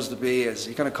I'm supposed to be? Is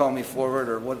he going to call me forward,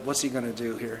 or what's he going to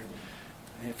do here?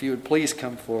 If you would please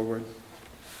come forward.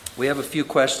 We have a few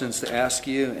questions to ask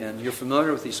you, and you're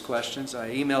familiar with these questions. I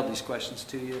emailed these questions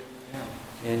to you,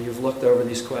 and you've looked over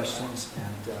these questions,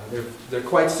 and they're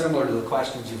quite similar to the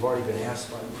questions you've already been asked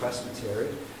by the presbytery,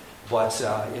 but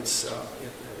it's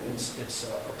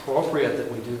appropriate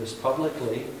that we do this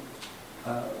publicly.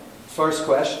 First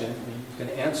question, and you can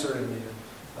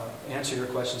answer your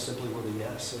question simply with a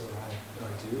yes or I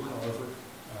do. However,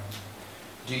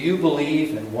 do you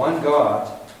believe in one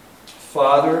God,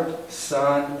 Father,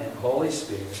 Son, and Holy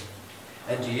Spirit?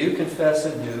 And do you confess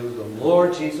anew the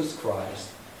Lord Jesus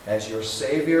Christ as your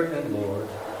Savior and Lord,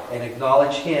 and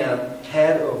acknowledge Him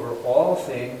head over all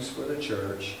things for the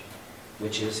church,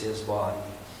 which is His body?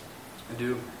 I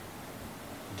do.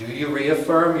 Do you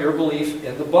reaffirm your belief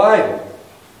in the Bible,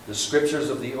 the Scriptures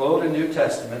of the Old and New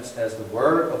Testaments, as the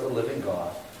Word of the living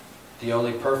God, the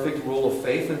only perfect rule of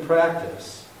faith and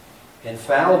practice,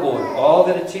 infallible in all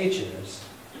that it teaches,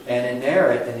 and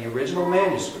inerrant in the original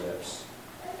manuscripts,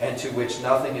 and to which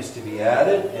nothing is to be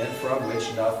added, and from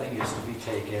which nothing is to be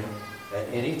taken at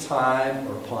any time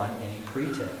or upon any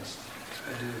pretext?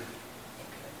 I do.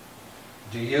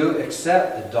 Do you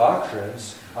accept the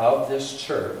doctrines of this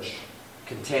church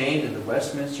contained in the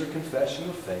Westminster Confession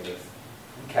of Faith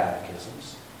and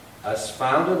Catechisms as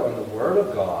founded on the Word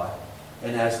of God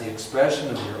and as the expression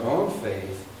of your own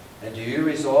faith, and do you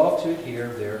resolve to adhere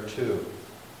thereto?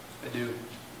 I do.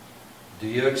 Do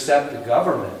you accept the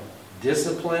government,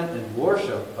 discipline, and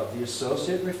worship of the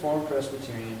Associate Reformed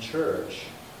Presbyterian Church?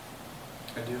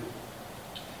 I do.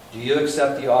 Do you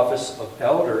accept the office of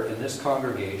elder in this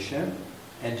congregation?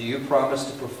 And do you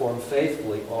promise to perform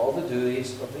faithfully all the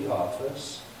duties of the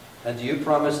office? And do you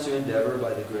promise to endeavor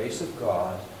by the grace of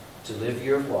God to live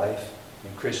your life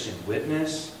in Christian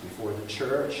witness before the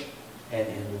church and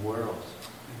in the world?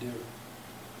 I do.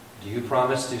 Do you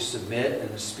promise to submit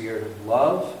in the spirit of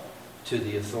love to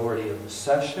the authority of the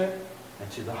session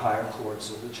and to the higher courts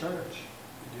of the church?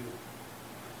 I do.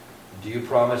 Do you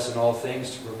promise in all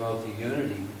things to promote the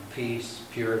unity, peace,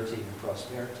 purity, and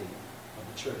prosperity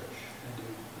of the church?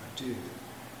 I do.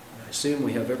 I assume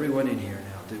we have everyone in here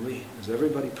now, do we? Is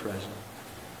everybody present?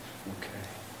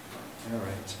 Okay. All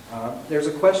right. There's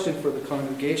a question for the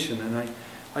congregation, and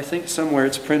I think somewhere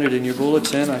it's printed in your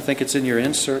bulletin. I think it's in your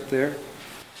insert there.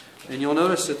 And you'll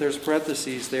notice that there's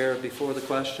parentheses there before the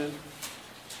question.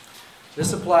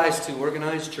 This applies to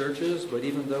organized churches, but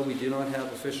even though we do not have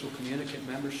official communicant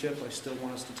membership, I still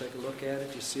want us to take a look at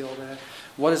it. You see all that?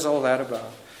 What is all that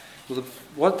about? Well,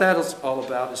 what that is all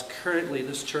about is currently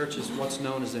this church is what's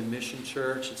known as a mission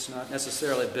church. It's not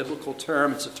necessarily a biblical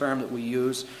term. It's a term that we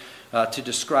use to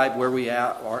describe where we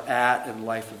are at in the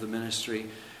life of the ministry.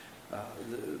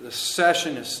 The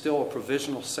session is still a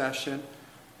provisional session,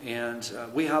 and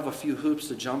we have a few hoops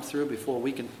to jump through before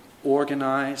we can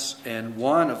organize. And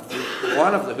one of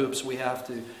the hoops we have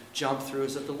to jump through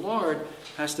is that the Lord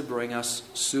has to bring us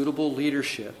suitable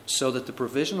leadership so that the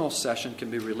provisional session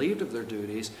can be relieved of their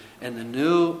duties and the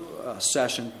new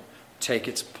session take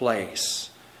its place.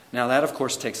 Now that, of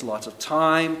course, takes lots of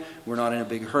time. We're not in a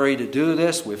big hurry to do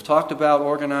this. We've talked about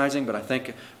organizing, but I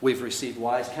think we've received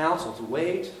wise counsel to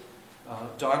wait.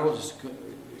 Donald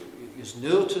is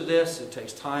new to this. It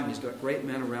takes time. He's got great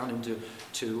men around him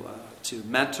to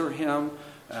mentor him.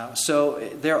 So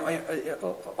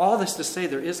all this to say,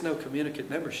 there is no communicant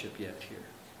membership yet here.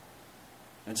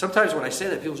 And sometimes when I say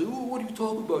that, people say, "Oh, what are you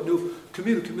talking about? No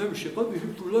communicant membership? I've been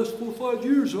here for the last 4 or 5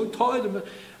 years. I tied them."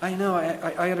 I know.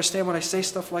 I understand when I say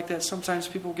stuff like that. Sometimes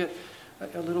people get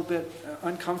a little bit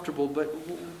uncomfortable. But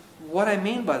what I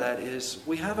mean by that is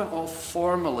we haven't all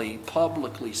formally,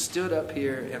 publicly stood up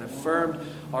here and affirmed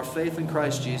our faith in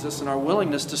Christ Jesus and our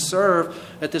willingness to serve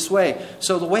at this way.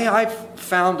 So the way I've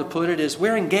found to put it is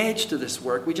we're engaged to this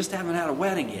work. We just haven't had a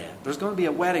wedding yet. There's going to be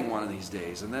a wedding one of these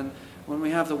days. And then when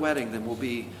we have the wedding, then we'll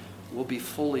be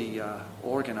fully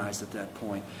organized at that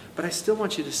point. But I still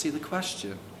want you to see the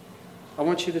question. I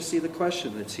want you to see the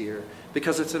question that's here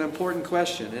because it's an important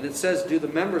question. And it says, do the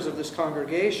members of this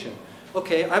congregation...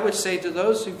 Okay, I would say to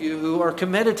those of you who are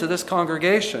committed to this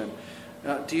congregation,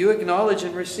 do you acknowledge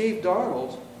and receive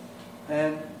Donald?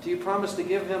 And do you promise to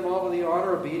give him all of the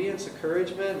honor, obedience,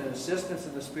 encouragement, and assistance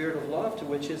in the spirit of love to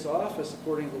which his office,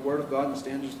 according to the Word of God and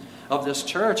standards of this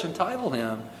church, entitle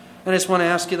him? And I just want to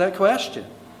ask you that question.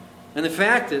 And the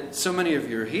fact that so many of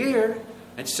you are here,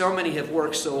 and so many have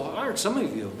worked so hard, some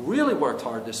of you have really worked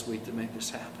hard this week to make this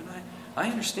happen, I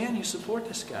understand you support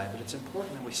this guy, but it's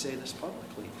important that we say this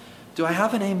publicly. Do I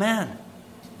have an amen?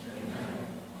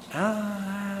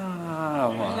 Ah,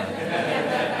 well.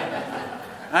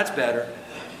 That's better.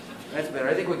 That's better.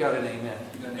 I think we got an amen.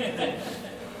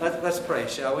 Let's pray,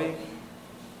 shall we?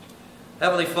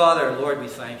 Heavenly Father, Lord, we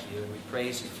thank you and we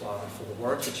praise you, Father, for the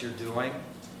work that you're doing.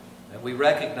 And we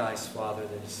recognize, Father,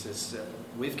 that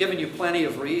we've given you plenty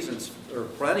of reasons, or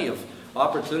plenty of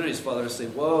opportunities, Father, to say,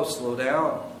 whoa, slow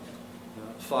down.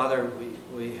 Father,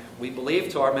 we believe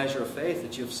to our measure of faith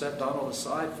that you've set Donald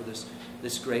aside for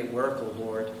this great work, O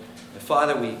Lord. And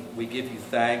Father, we give you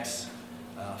thanks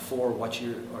for what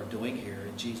you are doing here.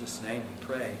 In Jesus' name we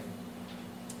pray.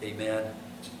 Amen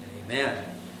and amen.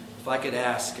 If I could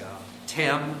ask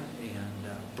Tim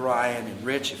and Brian and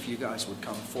Rich if you guys would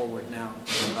come forward now.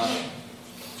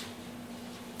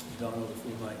 Donald, if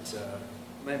we might,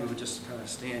 maybe we just kind of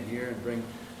stand here and bring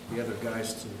the other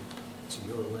guys to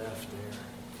your left there.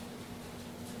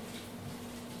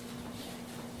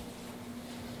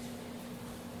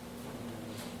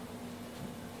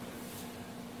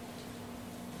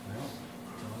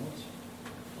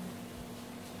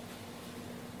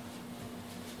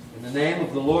 In the name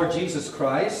of the Lord Jesus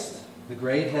Christ, the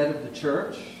great head of the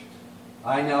church,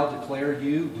 I now declare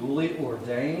you duly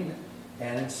ordained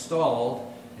and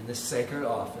installed in the sacred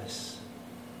office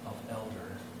of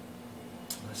elder.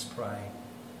 Let's pray.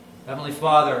 Heavenly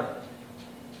Father,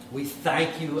 we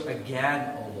thank you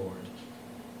again, O Lord,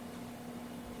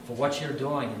 for what you're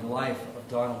doing in the life of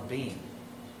Donald Bean.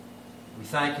 We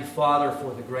thank you, Father,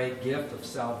 for the great gift of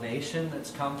salvation that's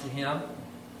come to him.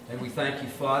 And we thank you,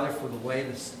 Father, for the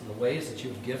ways that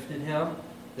you've gifted him.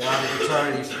 That out of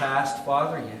eternity's past,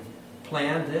 Father, you've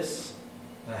planned this.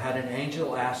 Had an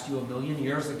angel asked you 1,000,000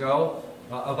 years ago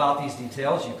about these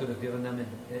details, you could have given them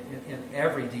in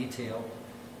every detail.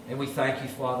 And we thank you,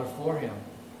 Father, for him.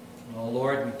 Oh,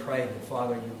 Lord, we pray that,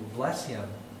 Father, you will bless him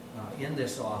in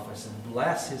this office and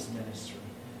bless his ministry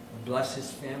and bless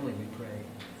his family, we pray.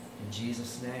 In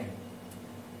Jesus' name,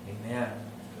 amen.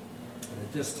 And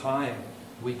at this time,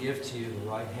 we give to you the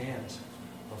right hand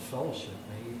of fellowship.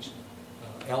 May each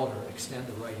elder extend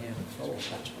the right hand of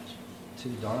fellowship to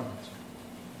Donald.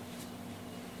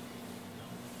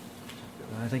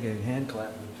 I think a hand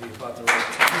clap would be about the right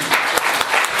time.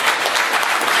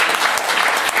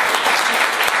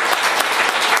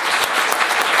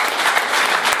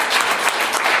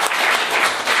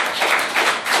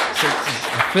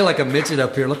 I feel like a midget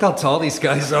up here. Look how tall these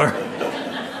guys are.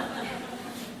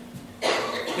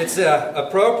 It's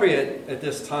appropriate at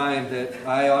this time that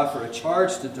I offer a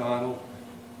charge to Donald.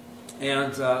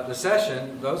 And the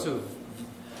session, those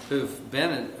who've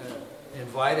been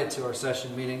invited to our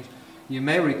session meetings, you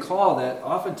may recall that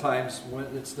oftentimes when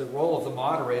it's the role of the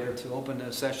moderator to open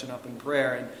the session up in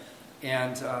prayer.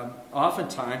 And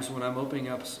oftentimes when I'm opening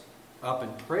up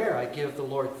in prayer, I give the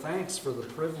Lord thanks for the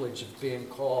privilege of being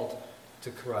called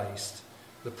to Christ.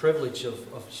 The privilege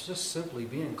of just simply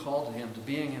being called to Him, to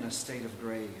being in a state of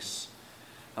grace.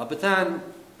 But then,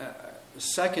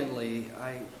 secondly,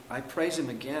 I praise Him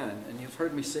again, and you've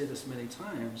heard me say this many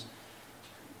times,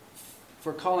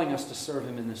 for calling us to serve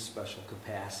Him in this special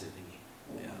capacity.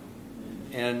 Yeah.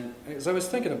 And as I was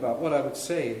thinking about what I would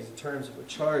say in terms of a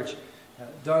charge,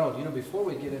 Donald, before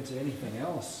we get into anything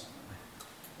else,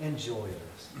 enjoy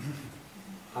this.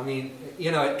 I mean,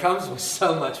 it comes with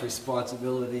so much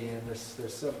responsibility, and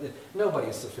nobody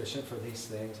is sufficient for these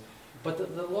things. But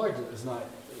the Lord is not,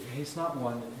 He's not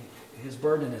one, His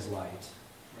burden is light.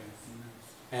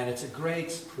 And it's a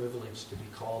great privilege to be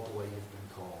called the way you've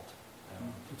been called.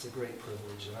 It's a great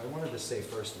privilege. And I wanted to say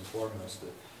first and foremost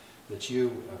that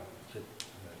you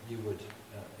would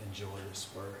enjoy this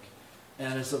work.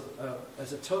 And as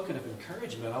a token of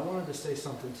encouragement, I wanted to say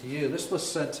something to you. This was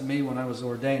said to me when I was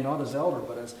ordained, not as elder,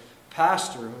 but as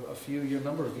pastor a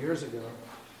number of years ago.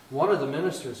 One of the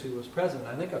ministers who was present,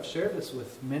 I think I've shared this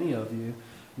with many of you,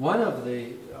 one of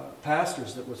the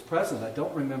pastors that was present, I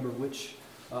don't remember which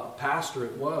pastor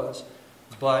it was,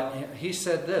 but he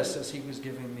said this as he was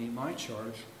giving me my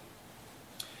charge.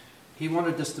 He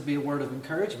wanted this to be a word of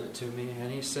encouragement to me,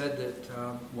 and he said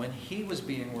that when he was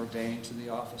being ordained to the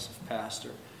office of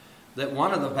pastor, that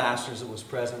one of the pastors that was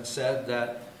present said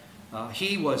that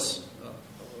he was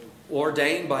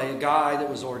ordained by a guy that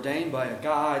was ordained by a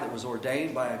guy that was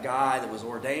ordained by a guy that was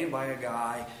ordained by a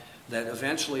guy, that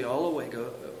eventually all the way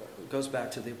goes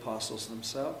back to the apostles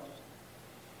themselves.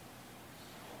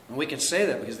 And we can say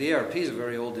that because the ARP is a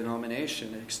very old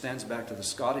denomination. It extends back to the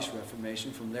Scottish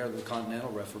Reformation, from there to the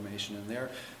Continental Reformation, and there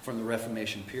from the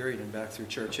Reformation period and back through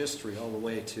church history all the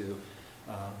way to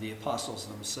the apostles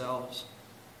themselves.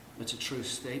 It's a true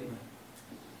statement.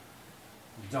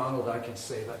 Donald, I can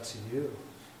say that to you.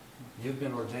 You've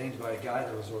been ordained by a guy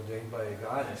that was ordained by a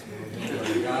guy that's been ordained by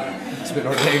a guy that's been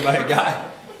ordained by a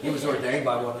guy. He was ordained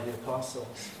by one of the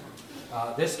apostles.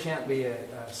 This can't be a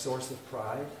source of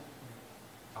pride.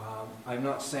 I'm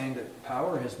not saying that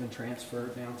power has been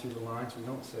transferred down through the lines. We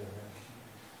don't say that.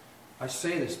 I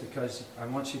say this because I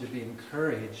want you to be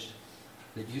encouraged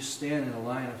that you stand in a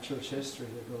line of church history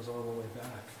that goes all the way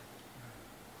back.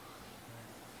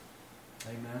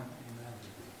 Amen.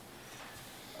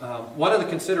 One of the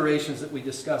considerations that we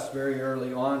discussed very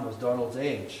early on was Donald's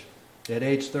age. At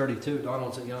age 32,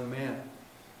 Donald's a young man.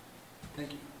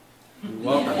 Thank you. You're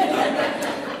welcome.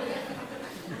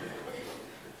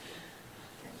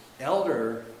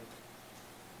 Elder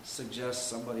suggests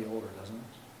somebody older, doesn't it?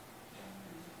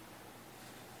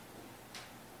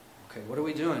 Okay, what are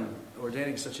we doing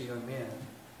ordaining such a young man?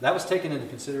 That was taken into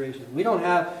consideration. We don't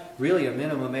have really a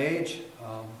minimum age.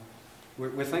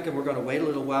 We're thinking we're going to wait a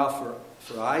little while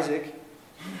for Isaac,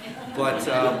 but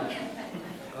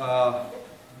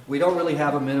we don't really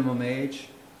have a minimum age.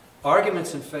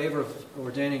 Arguments in favor of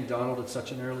ordaining Donald at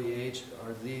such an early age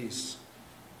are these.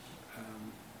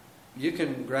 You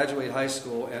can graduate high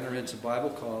school, enter into Bible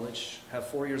college, have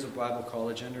 4 years of Bible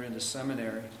college, enter into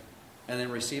seminary, and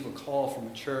then receive a call from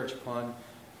a church upon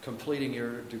completing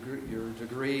your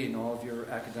degree and all of your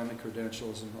academic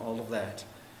credentials and all of that.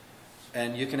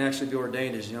 And you can actually be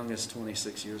ordained as young as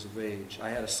 26 years of age. I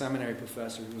had a seminary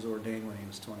professor who was ordained when he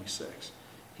was 26.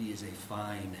 He is a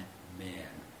fine man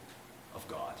of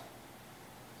God.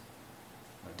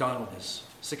 Donald is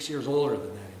 6 years older than that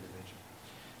individual.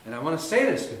 And I want to say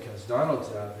this because Donald,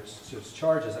 there's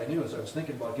charges. I knew as I was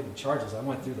thinking about giving charges, I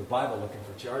went through the Bible looking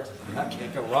for charges. I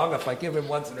can't go wrong if I give him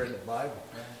ones that are in the Bible.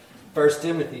 1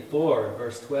 Timothy 4,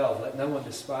 verse 12, let no one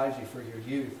despise you for your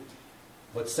youth,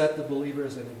 but set the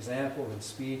believers an example in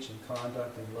speech and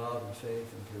conduct and love and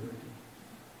faith and purity.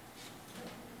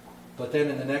 But then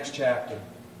in the next chapter,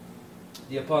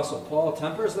 the Apostle Paul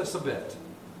tempers this a bit.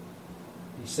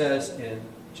 He says in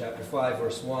chapter 5,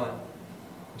 verse 1,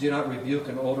 do not rebuke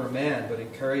an older man, but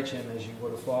encourage him as you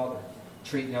would a father.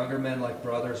 Treat younger men like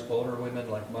brothers, older women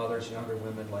like mothers, younger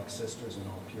women like sisters in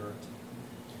all purity.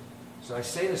 So I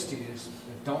say this to you,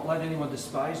 don't let anyone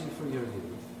despise you for your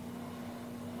youth,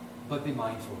 but be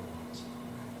mindful of it.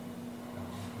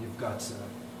 You've got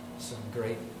some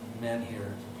great men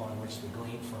here upon which to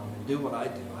glean from, and do what I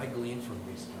do. I glean from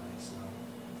these guys.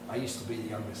 I used to be the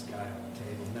youngest guy on the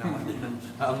table.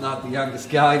 Now I'm not the youngest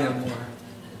guy no more.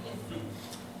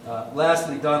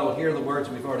 Lastly, Donald, hear the words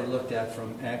we've already looked at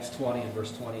from Acts 20 and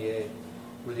verse 28,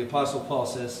 where the Apostle Paul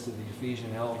says to the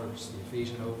Ephesian elders, the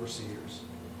Ephesian overseers,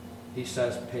 he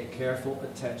says, pay careful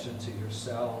attention to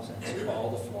yourselves and to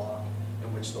all the flock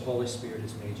in which the Holy Spirit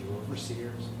has made you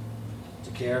overseers,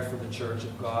 to care for the church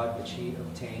of God which he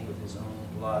obtained with his own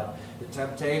blood. The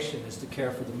temptation is to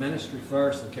care for the ministry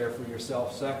first and care for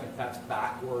yourself second. That's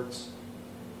backwards.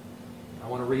 I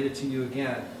want to read it to you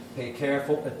again. Pay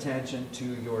careful attention to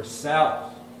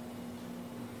yourself,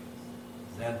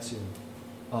 then to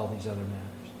all these other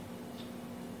matters.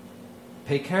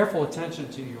 Pay careful attention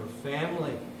to your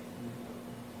family,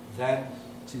 then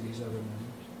to these other matters.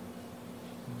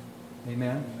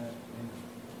 Amen?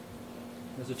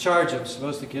 There's a charge I'm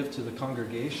supposed to give to the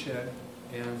congregation,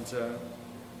 and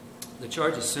the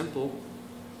charge is simple.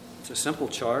 It's a simple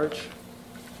charge.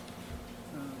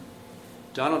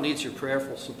 Donald needs your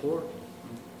prayerful support.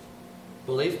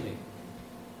 Believe me,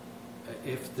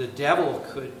 if the devil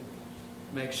could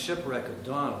make shipwreck of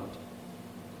Donald,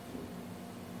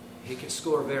 he could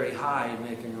score very high in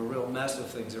making a real mess of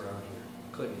things around here,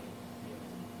 couldn't he?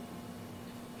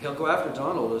 He'll go after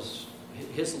Donald as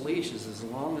his leash is as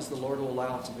long as the Lord will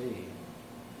allow it to be.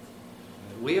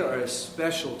 We are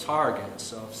special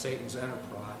targets of Satan's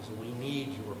enterprise, and we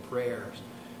need your prayers.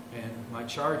 And my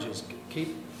charge is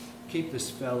keep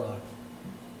this fella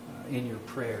in your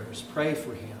prayers. Pray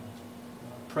for him.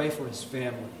 Pray for his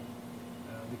family.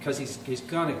 Because he's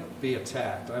going to be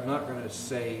attacked. I'm not going to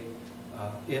say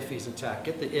if he's attacked.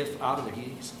 Get the if out of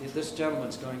it. This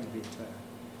gentleman's going to be attacked.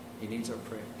 He needs our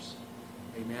prayers.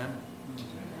 Amen?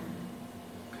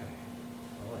 Okay.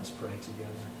 Well, let's pray together.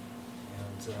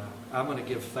 And I'm going to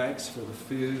give thanks for the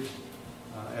food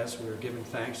as we're giving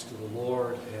thanks to the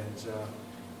Lord. And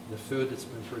the food that's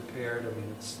been prepared, I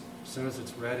mean, as soon as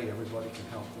it's ready, everybody can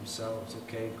help themselves.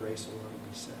 Okay? Grace will already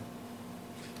be said.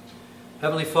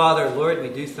 Heavenly Father, Lord, we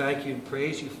do thank you and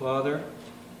praise you, Father.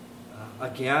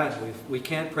 Again, we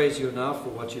can't praise you enough for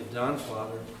what you've done,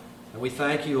 Father. And we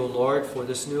thank you, O Lord, for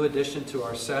this new addition to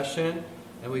our session.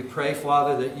 And we pray,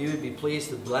 Father, that you would be pleased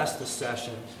to bless this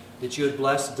session, that you would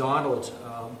bless Donald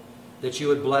that you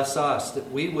would bless us,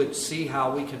 that we would see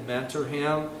how we can mentor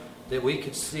him, that we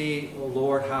could see, oh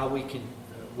Lord, how we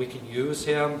can use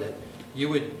him, that you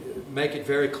would make it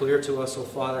very clear to us, oh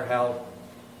Father, how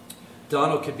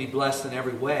Donald could be blessed in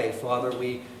every way. Father,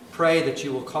 we pray that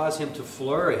you will cause him to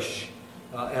flourish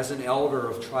as an elder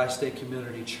of Tri-State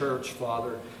Community Church,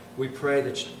 Father. We pray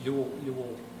that you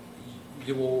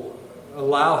will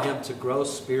allow him to grow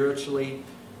spiritually,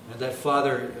 and that,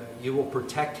 Father, you will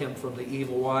protect him from the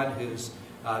evil one whose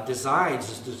designs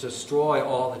is to destroy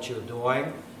all that you're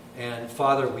doing. And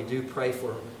Father, we do pray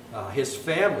for his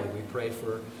family. We pray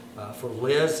for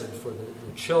Liz and for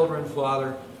the children,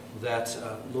 Father, that,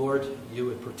 Lord, you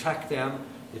would protect them,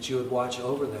 that you would watch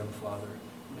over them, Father.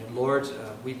 And Lord,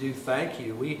 we do thank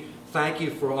you. We thank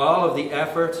you for all of the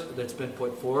effort that's been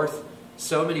put forth.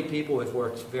 So many people have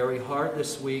worked very hard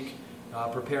this week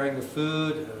preparing the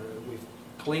food. We've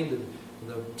cleaned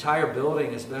the entire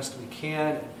building as best we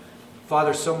can.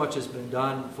 Father, so much has been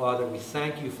done. Father, we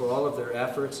thank you for all of their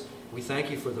efforts. We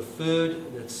thank you for the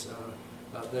food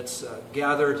that's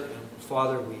gathered. And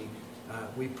Father,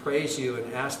 we praise you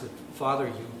and ask that,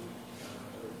 Father,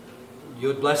 you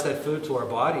would bless that food to our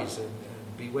bodies and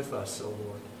be with us, O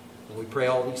Lord. And we pray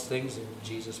all these things in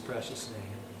Jesus' precious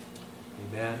name.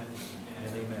 Amen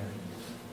and amen.